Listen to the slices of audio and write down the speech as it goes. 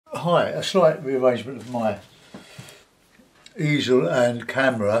Hi, a slight rearrangement of my easel and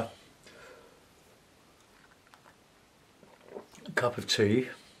camera, a cup of tea.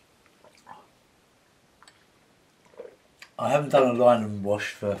 I haven't done a line and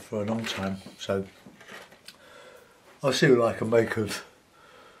wash for a long time, so I'll see what I can make of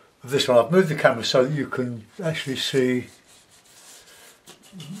this one. I've moved the camera so that you can actually see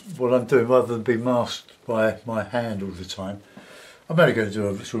what I'm doing rather than be masked by my hand all the time. I'm only going to do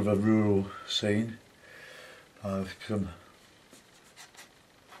a sort of a rural scene. It's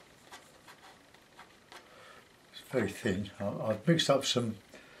very thin. I've mixed up some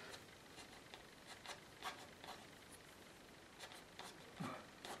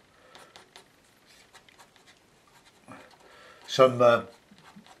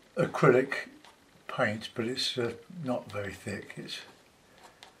acrylic paint, but it's not very thick.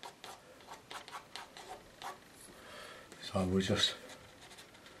 So we'll just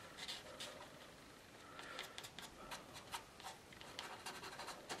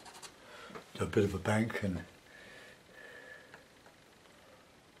do a bit of a bank and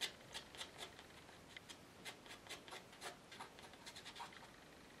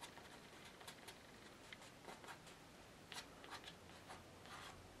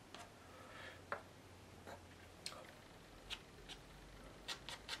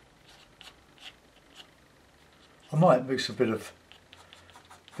I might mix a bit of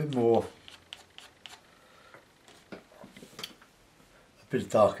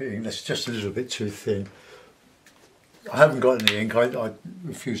darker ink. That's just a little bit too thin. I haven't got any ink. I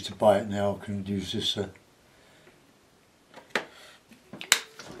refuse to buy it now. I can use this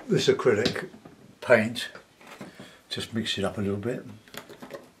acrylic paint. Just mix it up a little bit,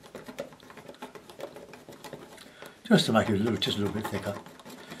 just to make it just a little bit thicker.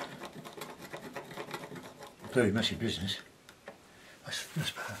 Very messy business.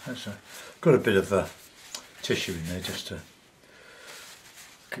 That's got a bit of tissue in there just to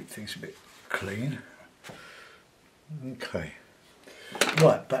keep things a bit clean. Okay,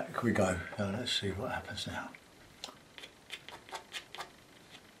 right, back we go. Now let's see what happens now.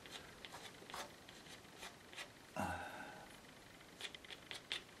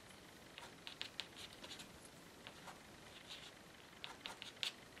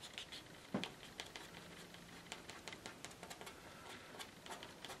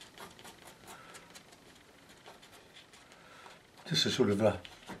 Just a sort of a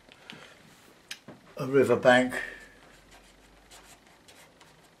river bank.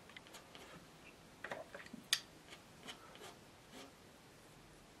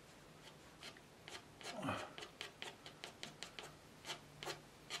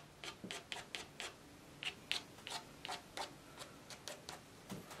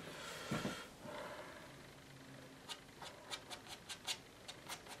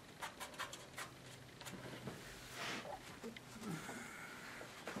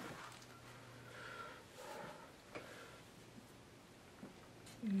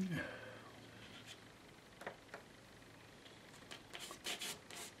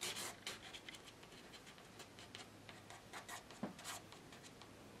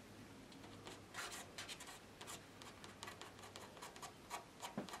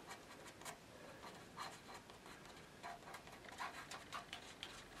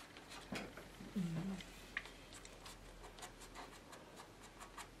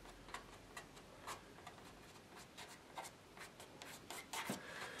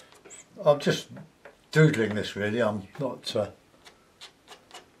 I'm just doodling this really. I'm not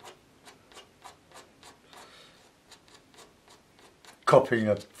copying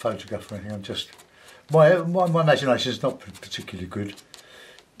a photograph or anything. I'm just my imagination is not particularly good.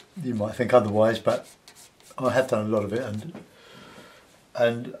 You might think otherwise, but I have done a lot of it,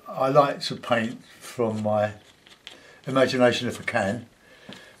 and I like to paint from my imagination if I can.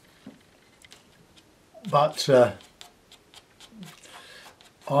 But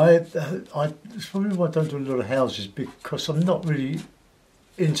it's probably why I don't do a lot of houses, because I'm not really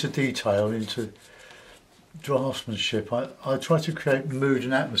into detail, into draftsmanship. I try to create mood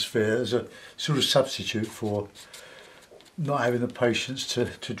and atmosphere as a sort of substitute for not having the patience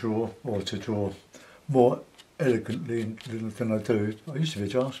to draw, or to draw more elegantly than I do. I used to be a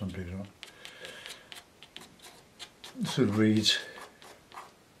draftsman, believe it or not. It sort of reads.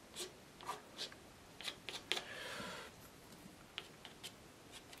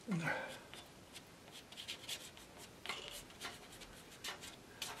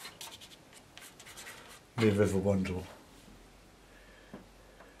 The River Wandle.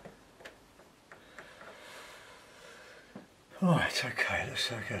 Right, okay, let's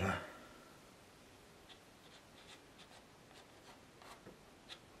get a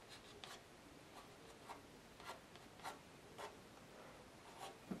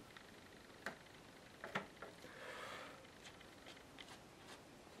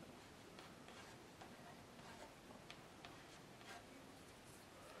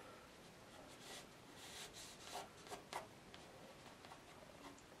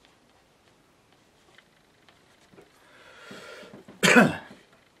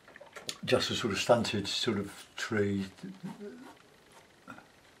just a sort of stunted sort of tree.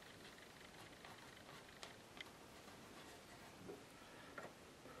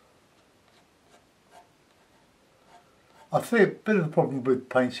 I think a bit of the problem with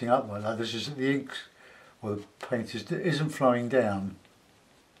painting up like that is that the ink, or the paint isn't flowing down.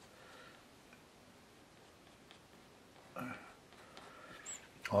 I'm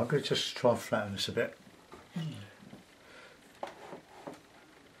going to just try and flatten this a bit.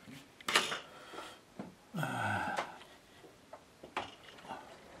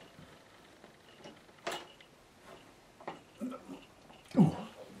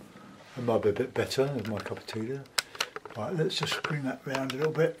 It might be a bit better than my cup of tea there. Right, let's just bring that round a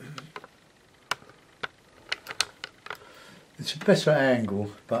little bit. It's a better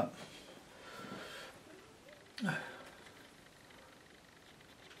angle, but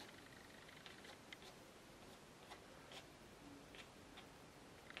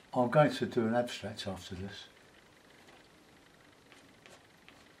I'm going to do an abstract after this.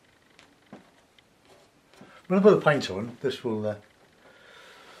 When I put the paint on, this will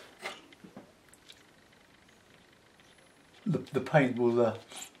the paint will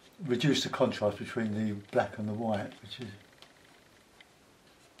reduce the contrast between the black and the white, which is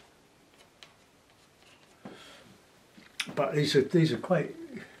but these are quite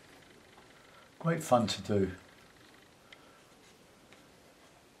fun to do.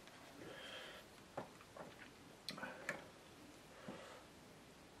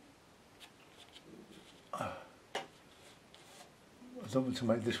 I don't want to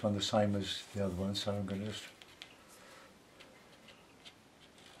make this one the same as the other one, so I'm going to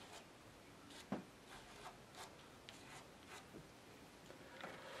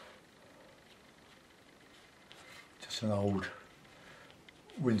just an old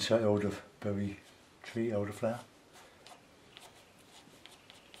winter elderberry tree, elderflower.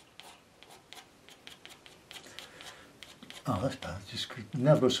 Oh, that's bad. Just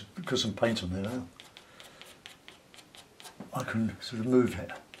now I've got some paint on there now. I can sort of move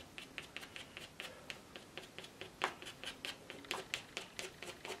it.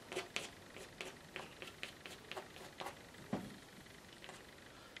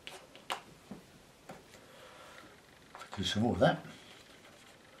 Do some more of that.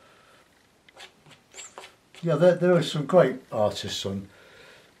 Yeah, there are some great artists on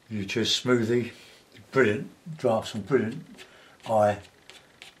YouTube. Smoothie, brilliant, draftsman, brilliant eye,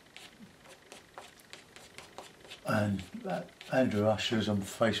 and Andrew Usher's on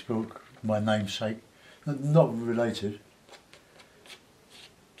Facebook, my namesake, not related,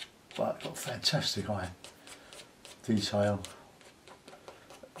 but got fantastic eye detail.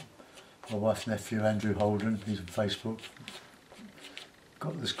 My wife's nephew, Andrew Holden, he's on Facebook.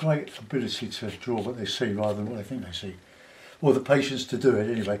 Got this great ability to draw what they see rather than what they think they see. Or the patience to do it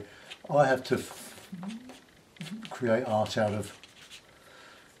anyway. I have to create art out of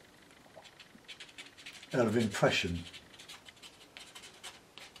impression.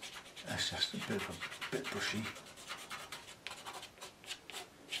 That's just a bit bushy.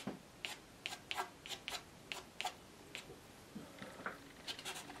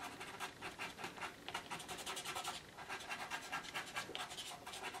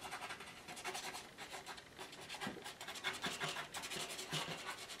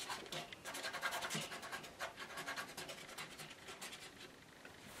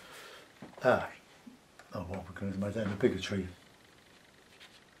 Oh well, we're going to make that in a bigger tree.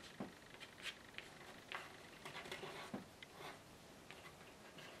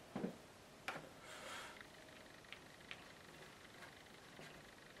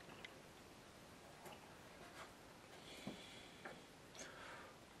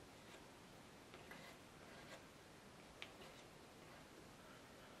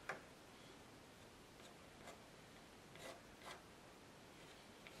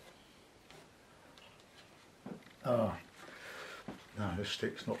 Oh, no, this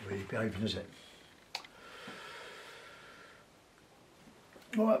stick's not really behaving, is it?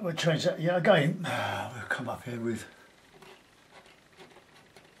 Right, we'll change that yet again. We'll come up here with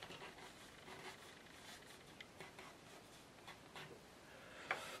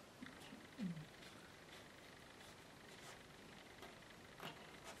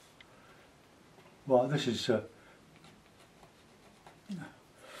this is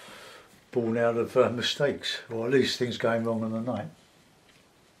born out of mistakes, or at least things going wrong in the night.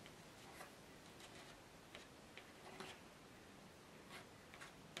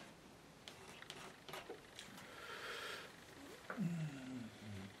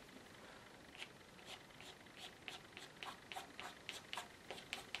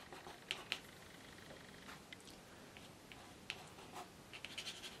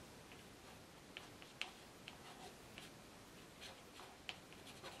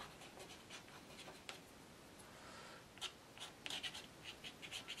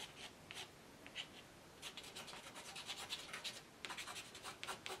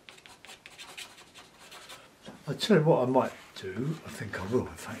 tell you what I might do. I think I will,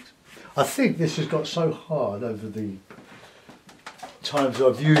 in fact. I think this has got so hard over the times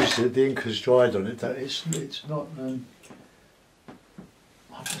I've used it, the ink has dried on it, that it's not.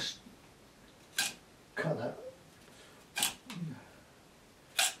 I'll just cut that.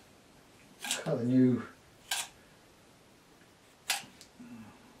 Cut the new.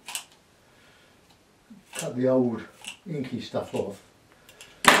 Cut the old inky stuff off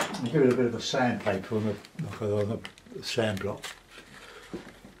and give it a bit of a sandpaper on the sand block.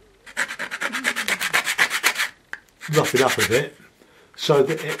 Rough it up a bit so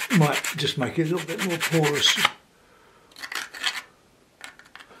that it might just make it a little bit more porous.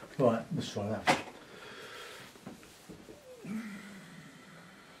 Right, let's try that.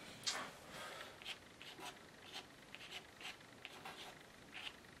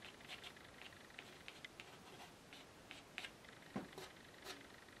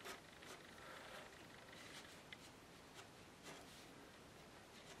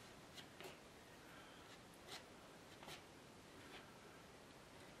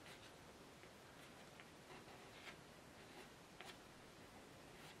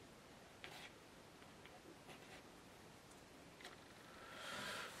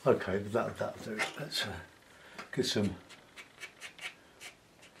 Okay, that'll do it. Let's get some.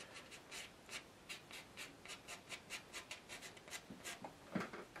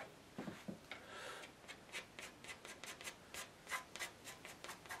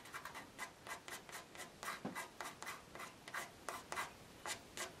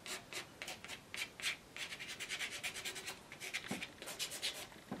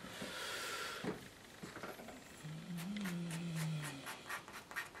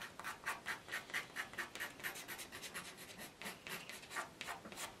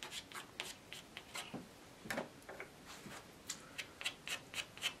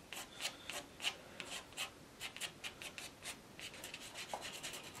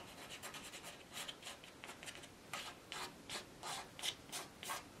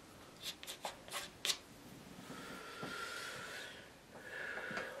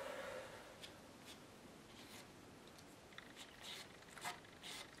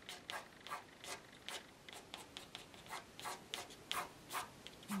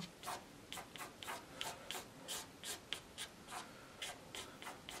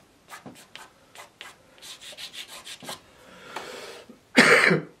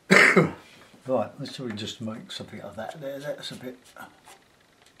 Right, let's see if we can just make something of that there. That's a bit,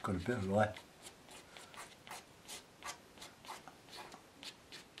 got a bit of light.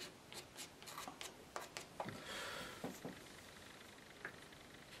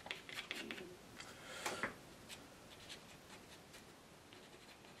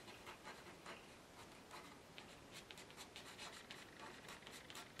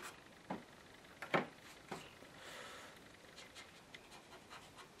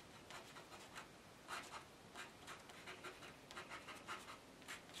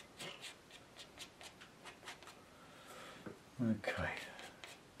 Okay.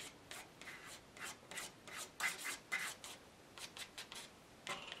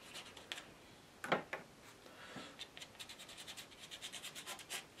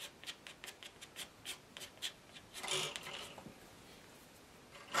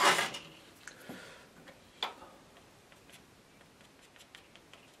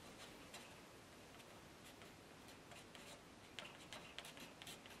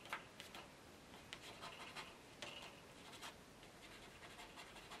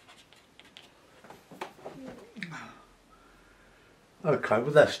 Okay,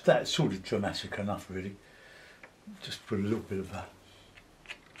 well that's sort of dramatic enough really. Just put a little bit of a.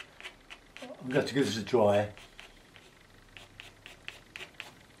 I'm going to have to give this a dry.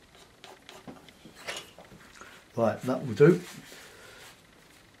 Right, that will do.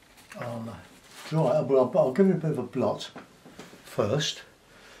 I'll dry it, but I'll give it a bit of a blot first.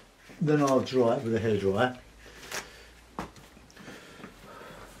 Then I'll dry it with a hairdryer.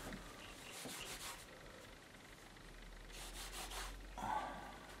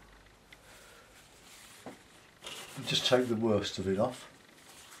 Just take the worst of it off.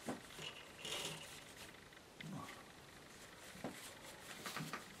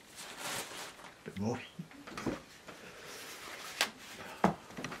 A bit more.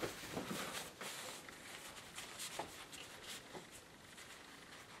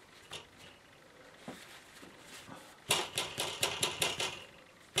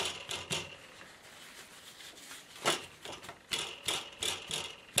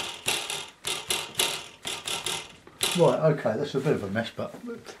 Right, okay, that's a bit of a mess, but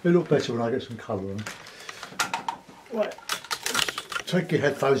it'll look better when I get some colour on it. Right, take your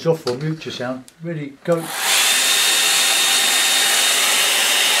headphones off or mute your sound. Ready, go.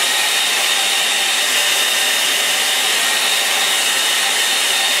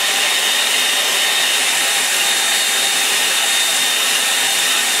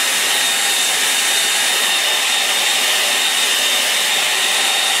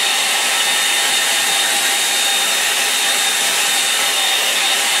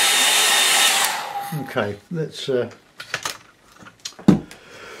 Okay, let's have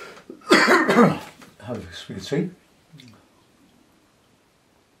a swig of tea.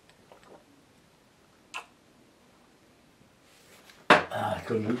 Got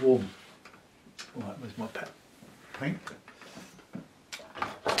a bit warm. Right, where's my paint?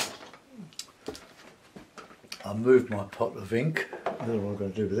 I moved my pot of ink. I don't know what I'm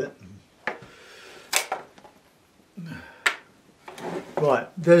going to do with it. Right,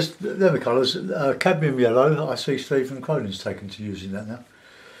 there the colours. Cadmium yellow. I see Stephen Cronin's taken to using that now.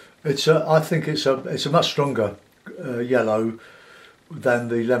 It's I think it's a much stronger yellow than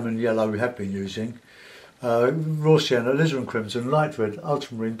the lemon yellow we have been using. Raw sienna, alizarin crimson, light red,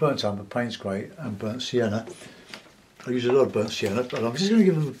 ultramarine, burnt umber, Payne's grey and burnt sienna. I use a lot of burnt sienna, but I'm just going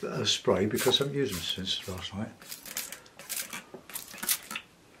to give them a spray because I haven't used them since last night.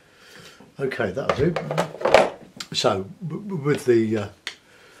 Okay, that'll do. So with the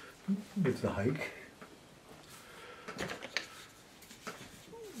hake,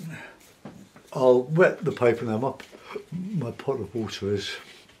 I'll wet the paper now. My pot of water is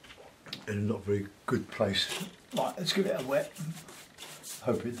in a not very good place. Right, let's give it a wet.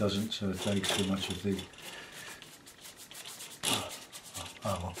 Hope it doesn't take too much of the.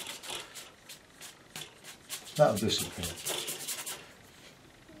 Oh well, that'll disappear.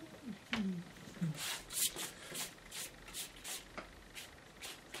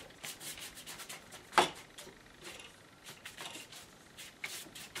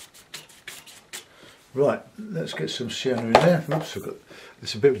 Right, let's get some sienna in there. Oops,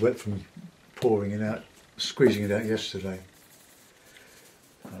 it's a bit wet from pouring it out, squeezing it out yesterday.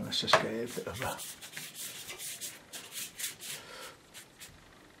 Let's just get a bit of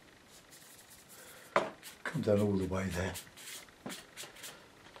come down all the way there.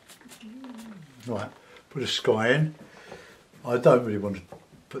 Right, put a sky in. I don't really want to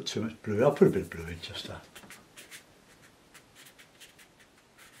put too much blue. I'll put a bit of blue in just that.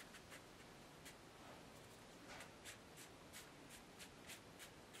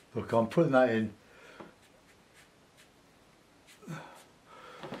 Look, I'm putting that in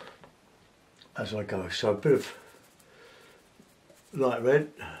as I go. So a bit of light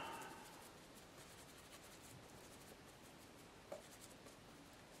red.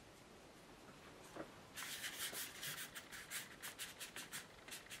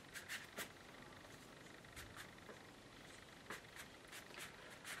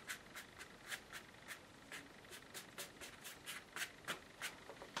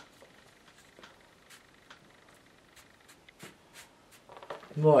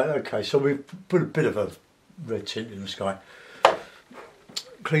 Right, okay, so we've put a bit of a red tint in the sky.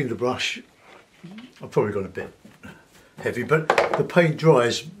 Cleaned the brush. I've probably gone a bit heavy, but the paint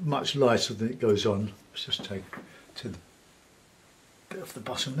dries much lighter than it goes on. Let's just take to the bit off the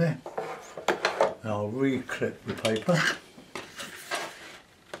bottom there. Now I'll re-clip the paper.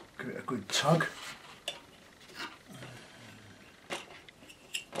 Give it a good tug.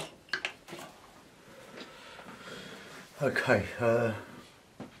 Okay.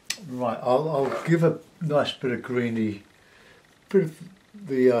 Right, I'll give a nice bit of greeny, bit of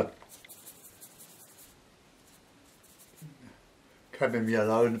the cadmium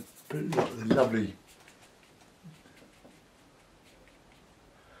yellow and a bit of the lovely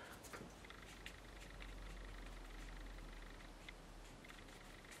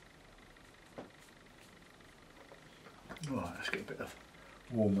right, let's get a bit of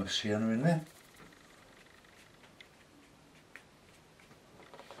warmer sienna in there.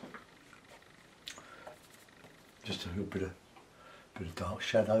 Just a little bit of dark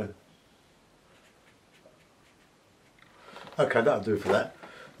shadow. Okay, that'll do for that.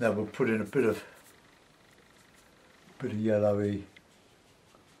 Now we'll put in a bit of yellowy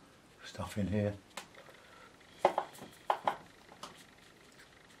stuff in here.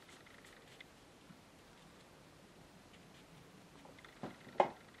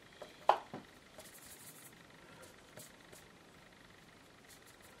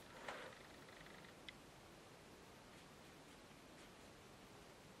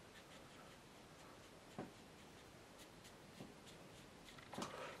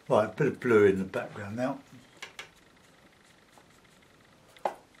 Right, a bit of blue in the background now.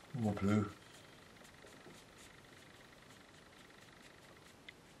 More blue.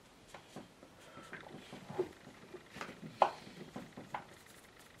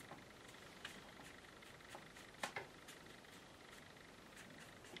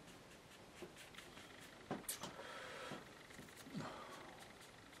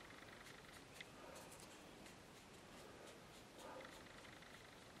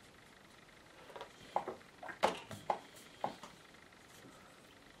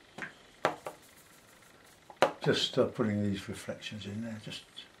 Just putting these reflections in there. Just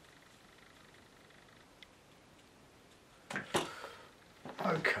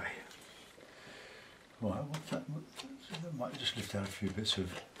okay. Right, what's that? I might just lift out a few bits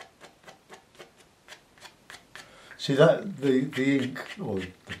of. See that the ink or the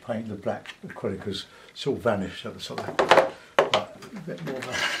paint, the black acrylic has sort of vanished at the top. Right, a bit more of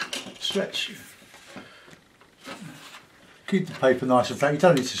a stretch. Keep the paper nice and flat. You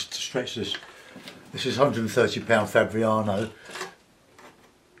don't need to stretch this. This is £130 Fabriano.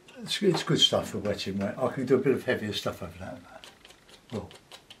 It's good stuff for wetting. Right? I can do a bit of heavier stuff over that. Well.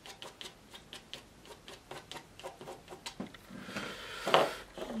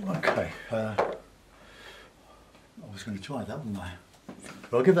 Okay. I was going to try that, wasn't I?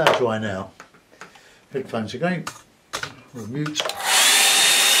 But I'll give that a try now. Headphones again. We'll mute.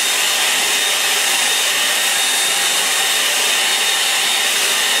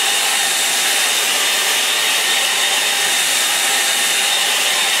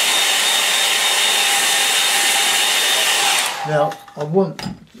 Now I want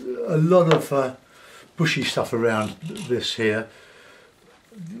a lot of bushy stuff around this here,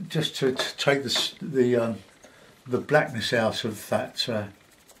 just to take the blackness out of that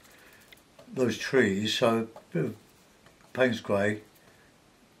those trees. So a bit of Payne's grey,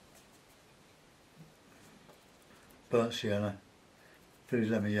 burnt sienna, bit of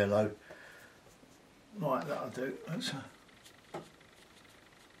lemon yellow. Right, that'll do. That's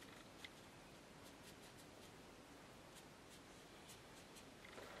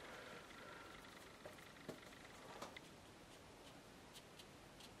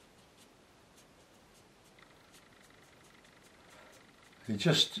you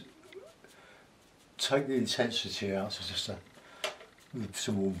just take the intensity out, so just with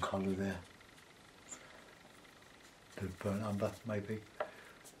some warm colour there. Bit of burnt umber maybe.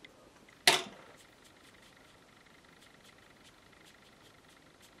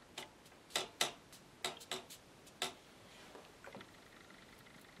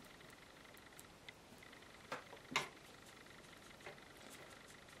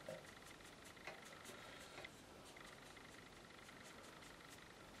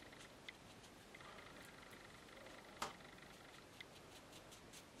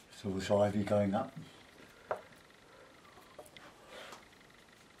 So this ivy going up.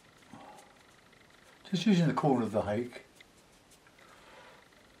 Just using the corner of the hake.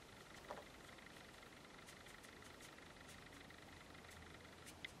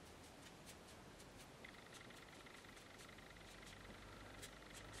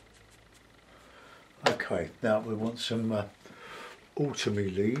 Okay, now we want some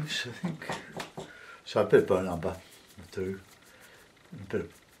autumny leaves, I think. So a bit of burnt umber will do. A bit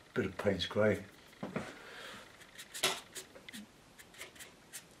of Payne's grey.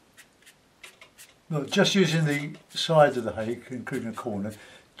 No, just using the side of the hake, including a corner,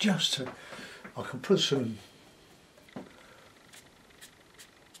 just to, I can put some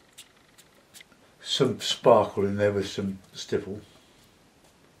sparkle in there with some stipple.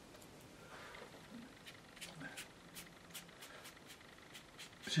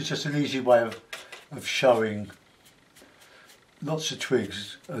 This is just an easy way of showing lots of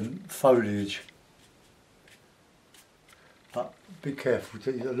twigs and foliage, but be careful,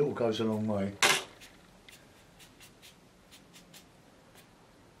 a little goes a long way.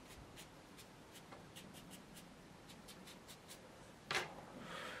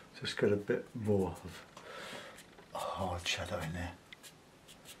 Just get a bit more of hard shadow in there.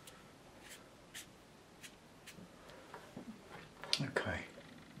 Okay.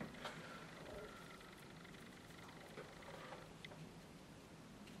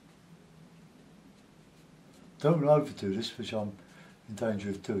 Don't overdo this, which I'm in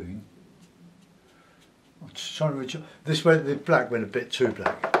danger of doing. I'm just trying to reach. This way, the black went a bit too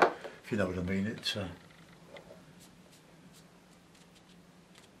black, if you know what I mean. It's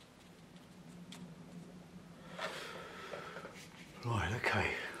right. Okay.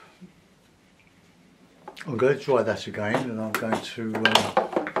 I'm going to try that again, and I'm going to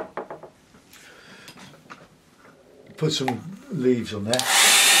put some leaves on there.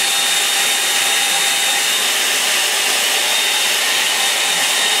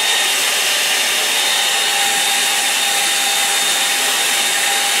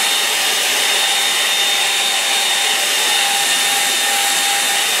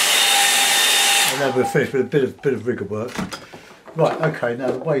 Now we're finished with a bit of rigger work. Right, okay, now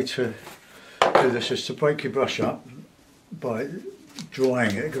the way to do this is to break your brush up by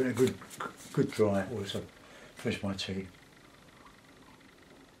drying it, giving it a good dry. Also, finish my tea.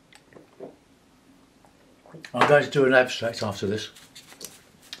 I'm going to do an abstract after this.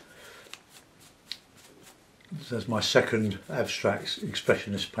 That's my second abstract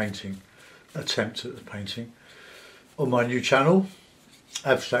expressionist painting attempt at the painting on my new channel,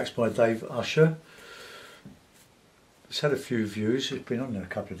 Abstracts by Dave Usher. It's had a few views. It's been on there a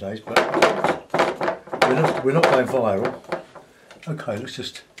couple of days, but we're not going viral. Okay, let's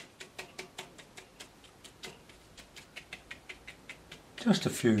just a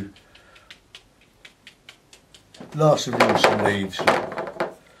few last of all some leaves.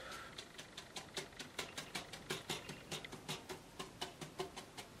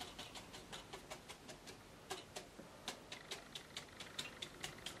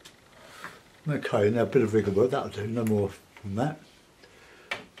 Okay, now a bit of rigor work, that'll do, no more than that.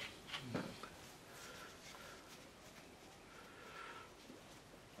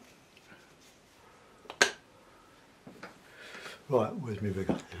 Right, where's my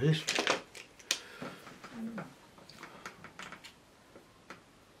rigor? There it is.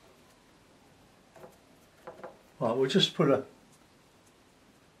 Right, we'll just put a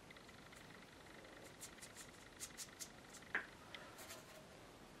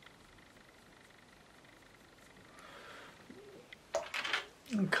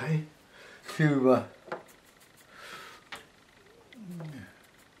okay, a few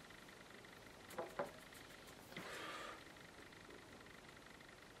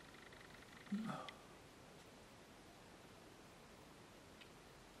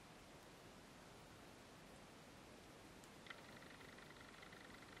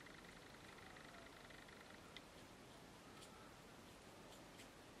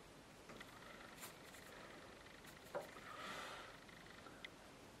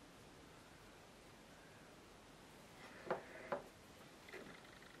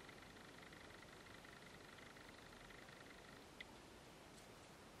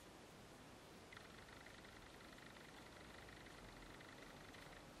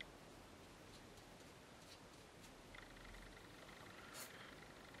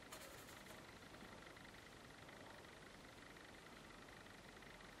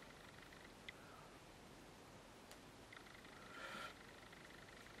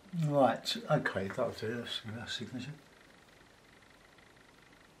right, okay, that'll do, that's our signature.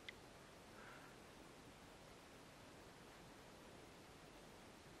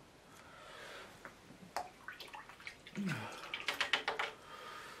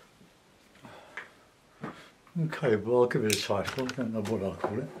 Okay, well I'll give it a title, I don't know what I'll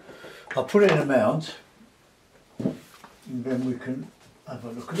call it. I'll put it in a mount and then we can have a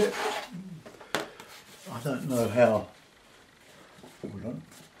look at it. I don't know how, hold on,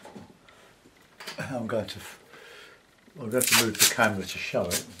 how I'm going to, I'll have to move the camera to show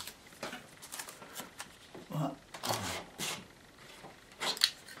it.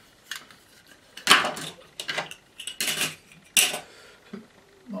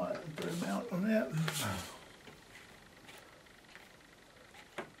 Right, put a mount on there.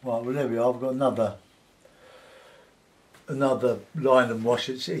 Right, well there we are, I've got another line and wash.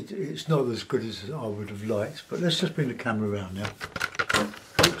 It's not as good as I would have liked, but let's just bring the camera around now.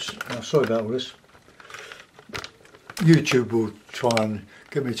 Oops, oh, sorry about all this. YouTube will try and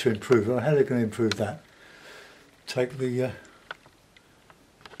get me to improve it. How are they going to improve that? Take the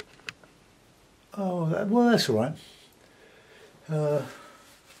oh, well that's all right.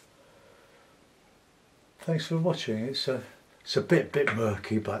 Thanks for watching. It's a bit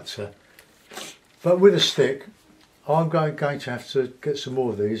murky, but with a stick, I'm going to have to get some more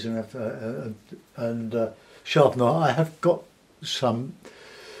of these and have sharpen. I have got some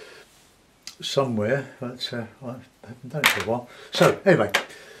somewhere, but I haven't done it for a while. So anyway,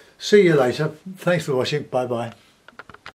 see you later. Thanks for watching. Bye bye.